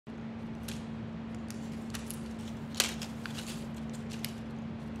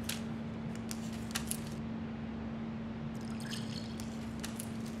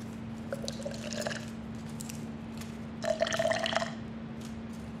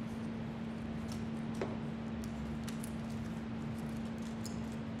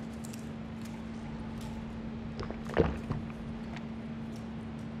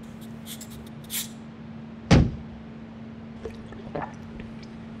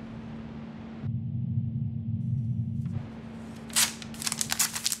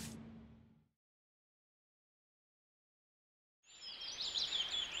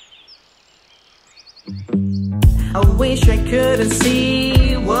I wish I couldn't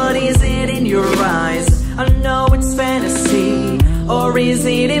see. What is it in your eyes? I know it's fantasy, or is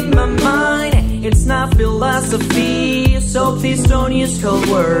it in my mind? It's not philosophy, so please don't use cold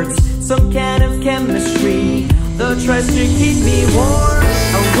words. Some kind of chemistry that tries to keep me warm.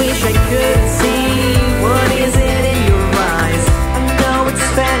 I wish I could see. What is it in your eyes? I know it's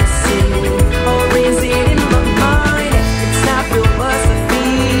fantasy, or is it in my mind? It's not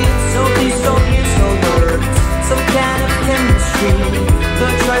philosophy, so please don't use cold words. Some kind of chemistry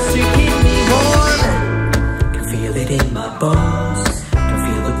that tries to keep me warm. Can feel it in my bones, can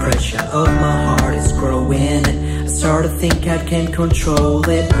feel the pressure of my heart is growing. I start to think I can control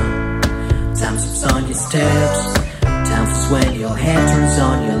it. Time slips on your steps, time flies when your head turns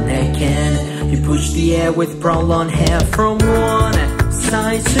on your neck, and you push the air with prolonged hair from one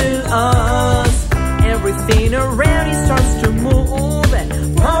side to us. Everything around you starts to move,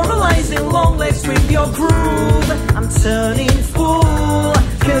 paralyzing long legs with your groove. I'm turning full,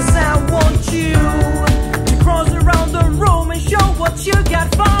 cause I want you to cross around the room and show what you got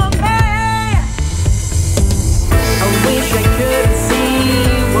for me. I wish I could see.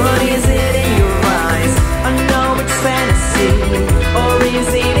 What is it in your eyes? I know it's fantasy, or is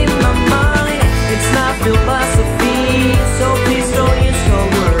it in my mind? It's not philosophy, so please don't use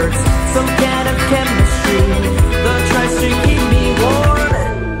cold words. Some kind of chemistry that tries to keep me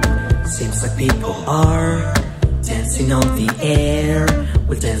warm. Seems like people are dancing on the air.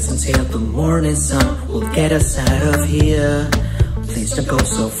 We'll dance until the morning sun will get us out of here. Please don't go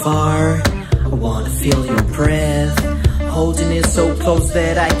so far, I wanna feel your breath, holding it so close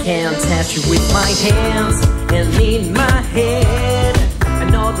that I can't touch you with my hands and in my head. I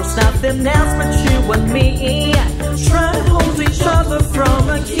know there's nothing else but you and me, trying to hold each other from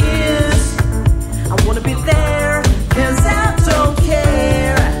a kiss. I wanna be there, cause I don't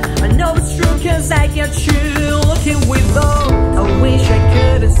care. I know it's true cause I got you looking with all. I wish I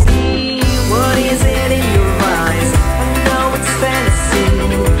could see. What is it in your eyes? I know it's fantasy,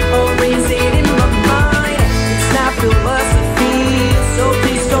 or is it in my mind? It's not philosophy, so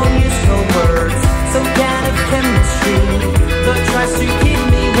please don't use cold words. Some kind of chemistry that tries to keep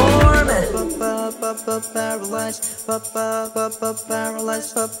me warm. Paralyzed, paralyzed,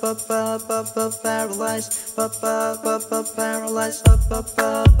 paralyzed, paralyzed, paralyzed, paralyzed, paralyzed,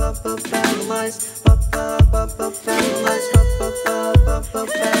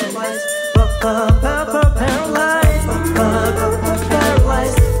 paralyzed.